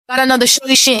Got another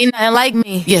shorty, she ain't nothing like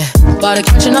me. Yeah, about to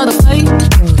catch another fight.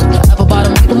 Apple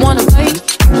bottom, make 'em wanna fight.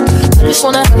 I just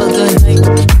wanna have a good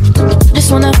night.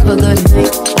 Just wanna have a good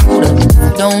night. Hold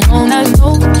up, don't know that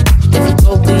no. If you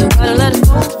broke, then you gotta let it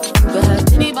go. You could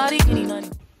have anybody, any money.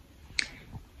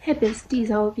 Hey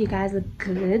besties, I hope you guys are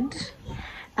good.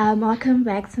 Welcome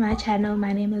back to my channel.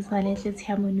 My name is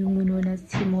tee.mooi, known as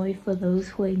tee.mooi for those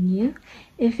who are new.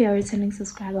 If you're a returning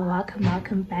subscriber,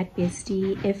 welcome back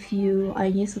bestie. If you are a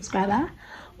new subscriber,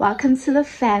 welcome to the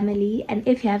family. And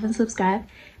if you haven't subscribed,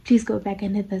 please go back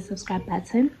and hit the subscribe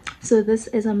button. So this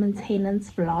is a maintenance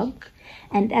vlog,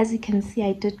 and as you can see,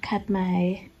 I did cut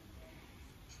my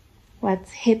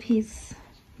hairpiece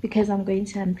because I'm going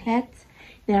to unplait.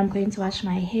 Then I'm going to wash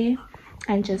my hair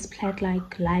and just plait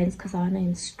like lines because I want to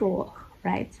install,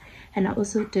 right? And I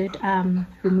also did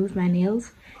remove my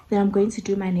nails. Then I'm going to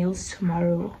do my nails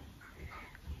tomorrow,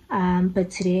 but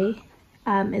today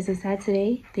is a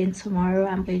Saturday. Then tomorrow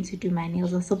I'm going to do my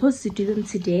nails. I was supposed to do them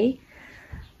today,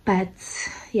 but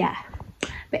yeah.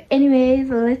 But anyways,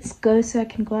 let's go so I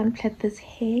can go and plait this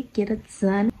hair, get it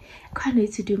done. I can't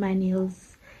wait to do my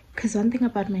nails because one thing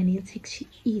about my nail tech, she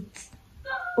eats.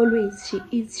 Always she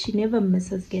eats, she never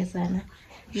misses. Gesana,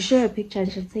 you show her a picture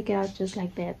and she'll take it out just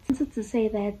like that. I wanted to say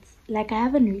that, like, I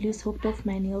haven't really soaked off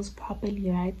my nails properly,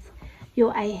 right? Yo,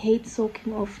 I hate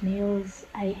soaking off nails.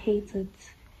 I hate it.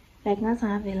 Like, not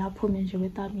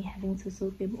without me having to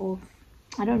soak them off.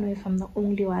 I don't know if I'm the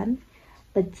only one,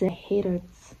 but I hate it.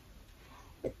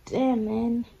 But damn,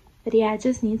 man. But yeah, I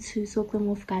just need to soak them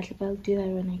off. But I'll do that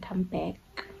when I come back.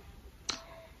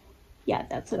 Yeah,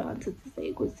 that's what I wanted to say,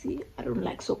 because I don't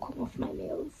like soaking off my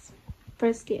nails.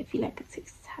 Firstly, I feel like it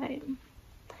takes time.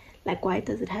 Like, why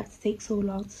does it have to take so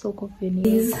long to soak off your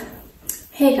nails?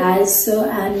 Hey guys, so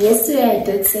yesterday I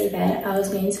did say that I was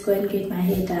going to go and get my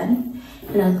hair done,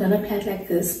 and I was gonna plait like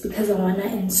this because I wanna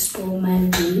install my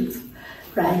weave,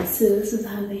 right? So this is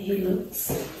how the hair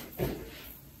looks.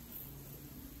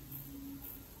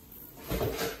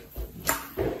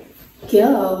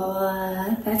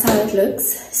 Yo, that's how it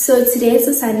looks. So today is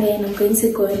a Sunday and I'm going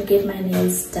to go and get my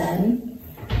nails done,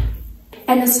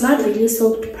 and it's not really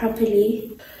soaked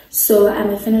properly, so I'm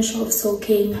gonna finish off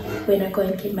soaking when I go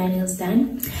and get my nails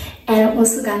done. And I'm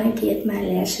also gonna get my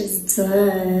lashes done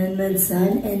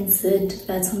and did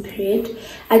that on period.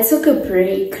 I took a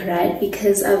break, right,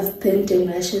 because I've been doing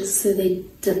lashes, so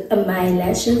my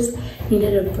lashes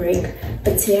needed a break.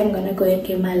 But today I'm gonna go and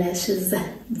get my lashes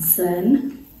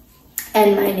done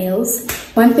and my nails.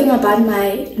 One thing about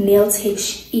my nail tech,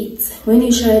 she eats. When you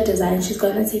show her design, she's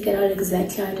gonna take it out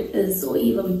exactly how it is, or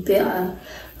even better,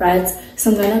 right?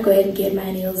 So I'm gonna go ahead and get my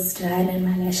nails done and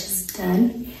my lashes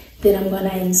done. Then I'm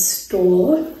gonna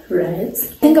install, right? I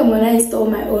think I'm gonna install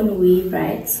my own weave,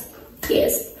 right?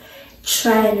 Yes.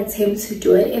 Try and attempt to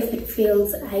do it. If it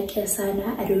fails, I guess I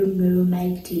don't know, my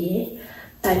dear.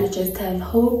 But you just have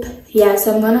hope. Yeah,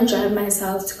 so I'm gonna drive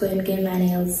myself to go and get my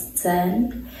nails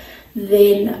done.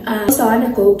 Then also I want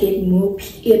to go get more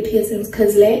ear piercings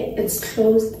because like it's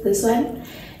closed, this one.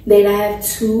 Then I have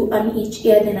 2 on each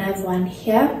ear, then I have 1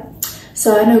 here.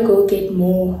 So I want to go get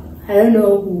more. I don't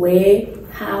know where,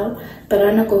 how, but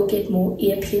I want to go get more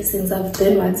ear piercings. I've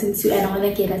been wanting to, and I want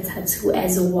to get a tattoo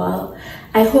as well.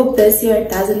 I hope this year it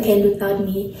doesn't end without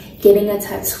me getting a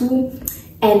tattoo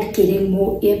and getting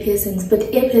more ear piercings.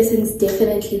 But ear piercings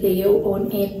definitely the year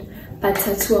on end, but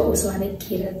tattoo I also want to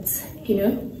get it, you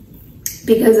know,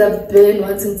 because I've been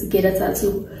wanting to get a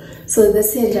tattoo. So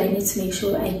this year I need to make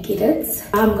sure I get it.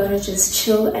 I'm gonna just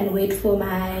chill and wait for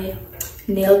my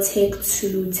nail tech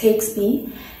to text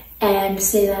me and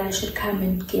say that I should come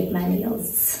and get my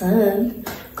nails done.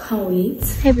 Can't wait.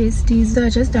 Hey besties, so I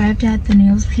just arrived at the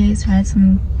nails place, right? So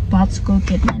I'm about to go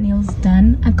get my nails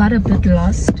done. I got a bit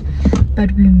lost,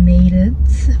 but we made it.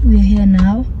 We're here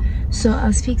now, so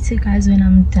I'll speak to you guys when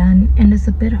I'm done. And it's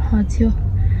a bit hot here.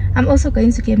 I'm also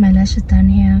going to get my lashes done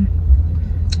here.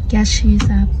 Get shoes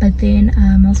up, but then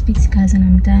I'll speak to you guys when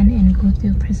I'm done and go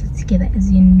through the process together,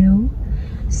 as you know.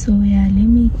 So yeah, let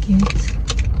me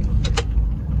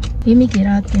get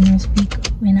out and I'll speak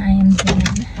when I am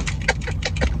done.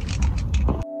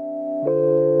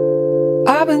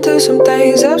 I've been through some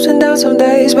things, ups and downs some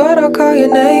days, but I'll call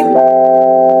your name.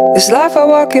 This life I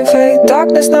walk in faith,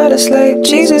 darkness not a slave,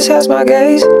 Jesus has my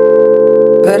gaze.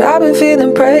 But I've been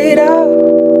feeling prayed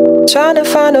out, trying to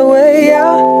find a way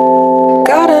out.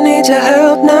 God, I need your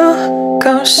help now,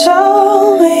 come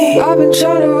show me. I've been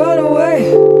trying to run away,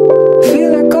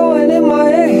 feel like going in my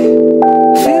head,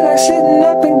 feel like sitting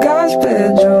up in God's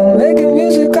bedroom, making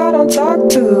music I don't talk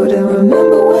to. Then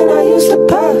remember when I used to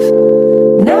puff,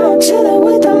 now I'm chilling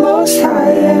with the Most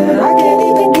High, and I can't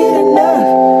even get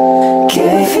enough.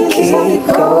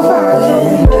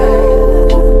 going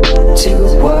back to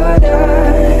what I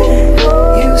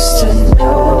used to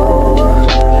know.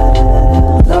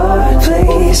 Lord,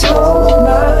 please hold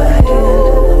my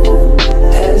hand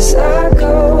as I go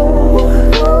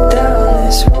down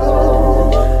this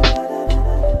road.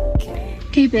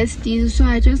 Okay besties, so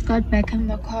I just got back in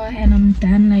the car and I'm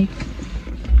done. Like,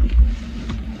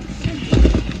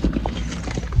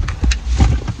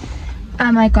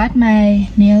 I got my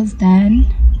nails done.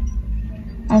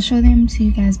 I'll show them to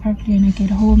you guys properly when I get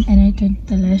home. And I did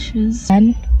the lashes,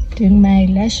 done doing my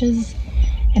lashes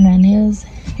and my nails.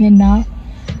 And now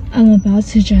I'm about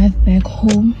to drive back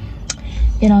home.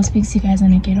 Then I'll speak to you guys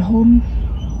when I get home.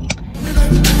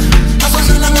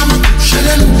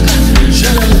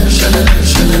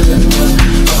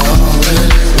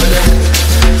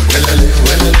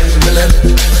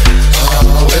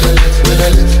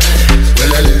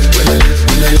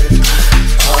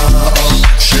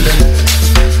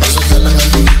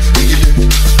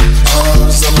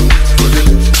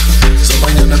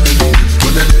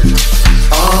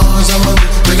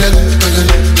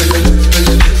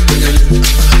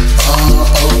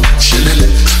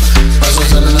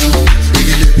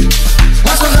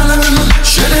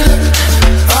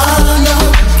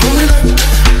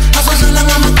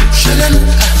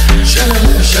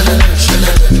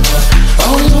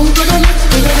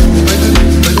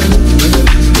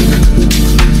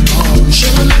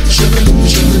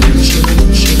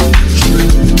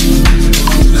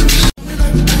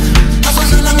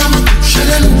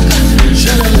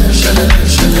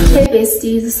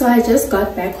 So I just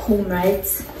got back home, right?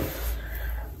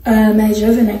 I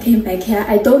drove and I came back here.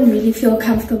 I don't really feel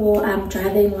comfortable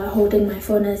driving while holding my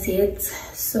phone as yet,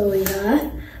 so yeah.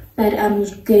 But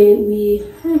we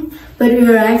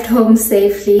arrived home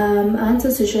safely. I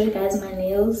wanted to show you guys my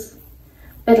nails,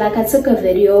 but like I took a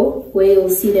video where you'll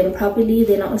see them properly.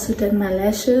 Then I also did my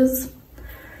lashes.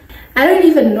 I don't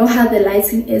even know how the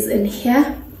lighting is in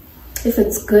here, if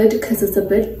it's good, because it's a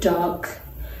bit dark,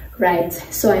 right?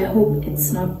 So I hope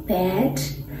it's not bad.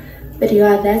 But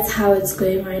yeah, that's how it's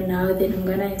going right now. Then I'm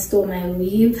gonna install my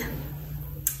weave.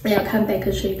 Yeah, I'll come back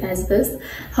and show you guys this.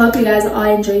 Hope you guys are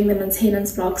enjoying the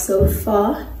maintenance vlog so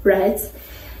far, right?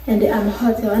 And I'm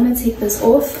hot. I want to take this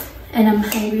off and I'm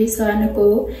hungry, so I want to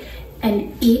go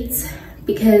and eat,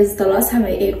 because the last time I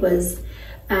ate was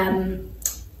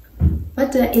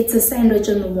it's a sandwich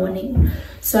in the morning.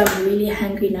 So I'm really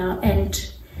hungry now. And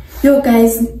yo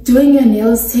guys, doing your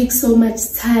nails takes so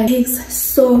much time. It takes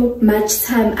so much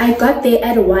time. I got there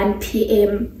at 1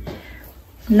 p.m.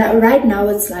 Now, right now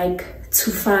it's like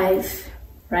 2:05,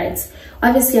 right?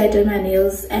 Obviously I did my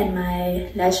nails and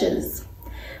my lashes,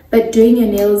 but doing your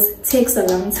nails takes a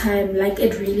long time. Like,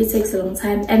 it really takes a long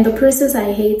time. And the process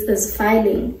I hate is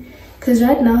filing, because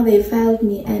right now they filed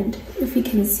me, and if you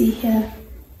can see here,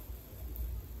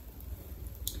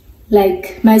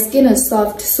 like, my skin is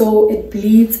soft, so it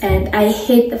bleeds, and I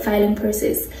hate the filing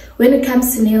process. When it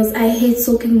comes to nails, I hate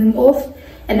soaking them off,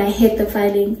 and I hate the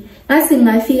filing. Nothing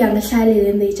my feet on the shyly,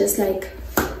 then they just like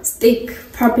stick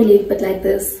properly, but like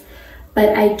this. But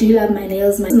I do love my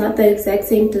nails. It's not the exact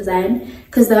same design,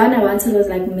 because the one I wanted was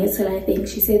like metal, I think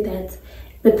she said that,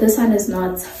 but this one is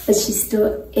not. But she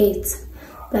still ate.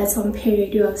 That's on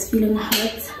period. I was feeling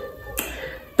hot.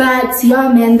 But yeah,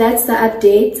 man, that's the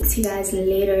update. See you guys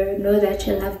later. Know that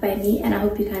you're loved by me, and I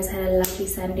hope you guys had a lovely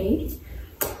Sunday.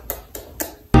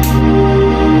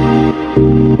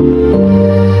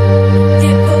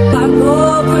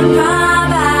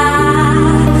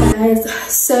 Guys,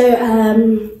 so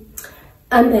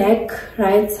I'm back,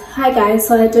 right? Hi guys,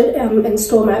 so I did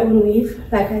install my own weave.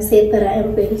 Like I said that I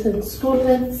am going to install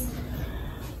it.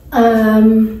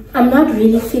 I'm not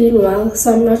really feeling well,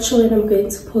 so I'm not sure when I'm going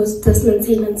to post this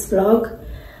maintenance vlog,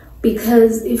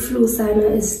 because Iflu Sana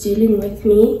is dealing with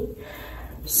me.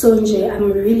 So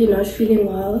I'm really not feeling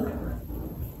well.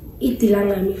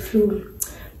 Flu.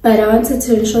 But I wanted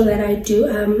to ensure that I do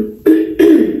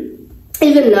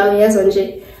even now, yes,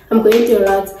 I'm going through a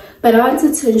lot, but I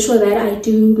wanted to ensure that I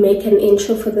do make an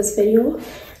intro for this video.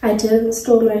 I did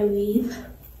install my weave.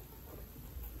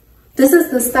 This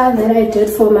is the style that I did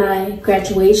for my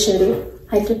graduation.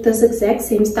 I did this exact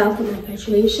same style for my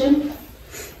graduation.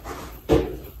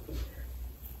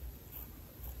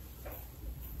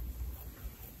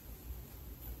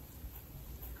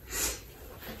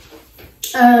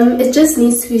 It just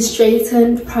needs to be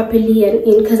straightened properly and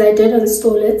in, because I did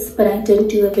install it, but I didn't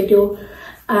do the video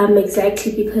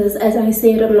exactly, because as I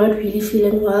said, I'm not really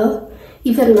feeling well.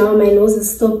 Even now my nose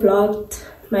is still blocked,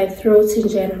 my throat,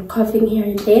 and I'm coughing here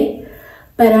and there.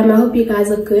 But I hope you guys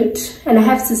are good. And I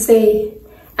have to say,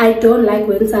 I don't like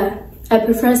winter. I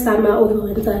prefer summer over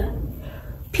winter.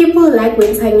 People like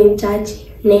winter in judge,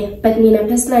 but me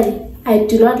personally, I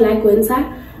do not like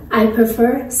winter. I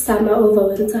prefer summer over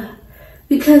winter.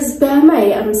 Because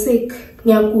I'm sick,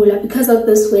 because of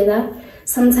this weather.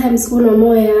 Sometimes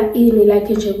kunomoya ini like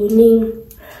nje.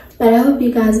 But I hope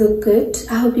you guys are good.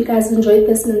 I hope you guys enjoyed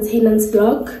this maintenance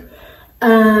vlog.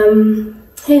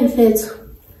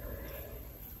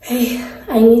 Hey,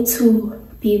 I need to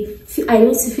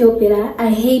feel better. I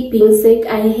hate being sick.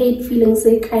 I hate feeling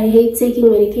sick. I hate taking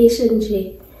medication.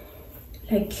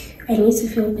 Like, I need to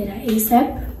feel better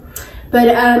ASAP. But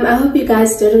I hope you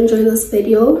guys did enjoy this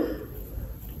video.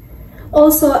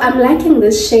 Also, I'm liking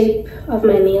this shape of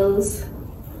my nails.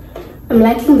 I'm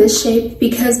liking this shape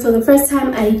because for the first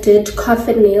time I did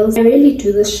coffin nails. I really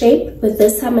do this shape, but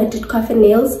this time I did coffin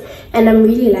nails and I'm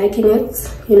really liking it.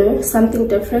 You know, something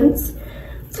different.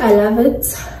 I love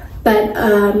it. But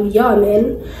yeah,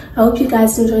 man, I hope you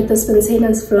guys enjoyed this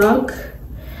maintenance vlog.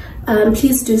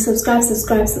 Please do subscribe,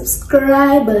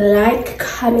 like,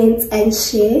 comment and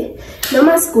share. No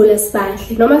more school is bad.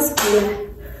 No more school.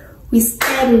 We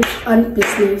stand on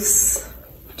business.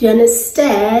 Do you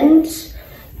understand?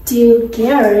 Do you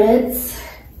get it?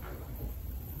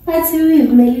 That's how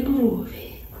we've made a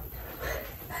movie.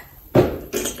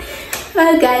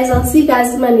 Alright guys, I'll see you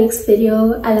guys in my next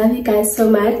video. I love you guys so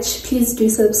much. Please do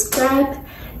subscribe,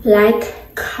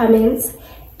 like, comment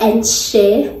and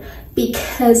share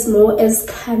because more is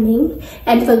coming.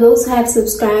 And for those who have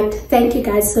subscribed, thank you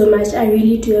guys so much. I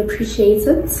really do appreciate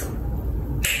it.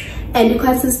 And the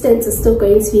consistency is still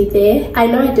going to be there. I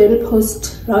know I didn't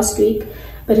post last week,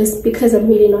 but it's because I'm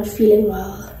really not feeling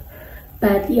well.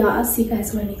 But yeah, I'll see you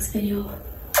guys in my next video.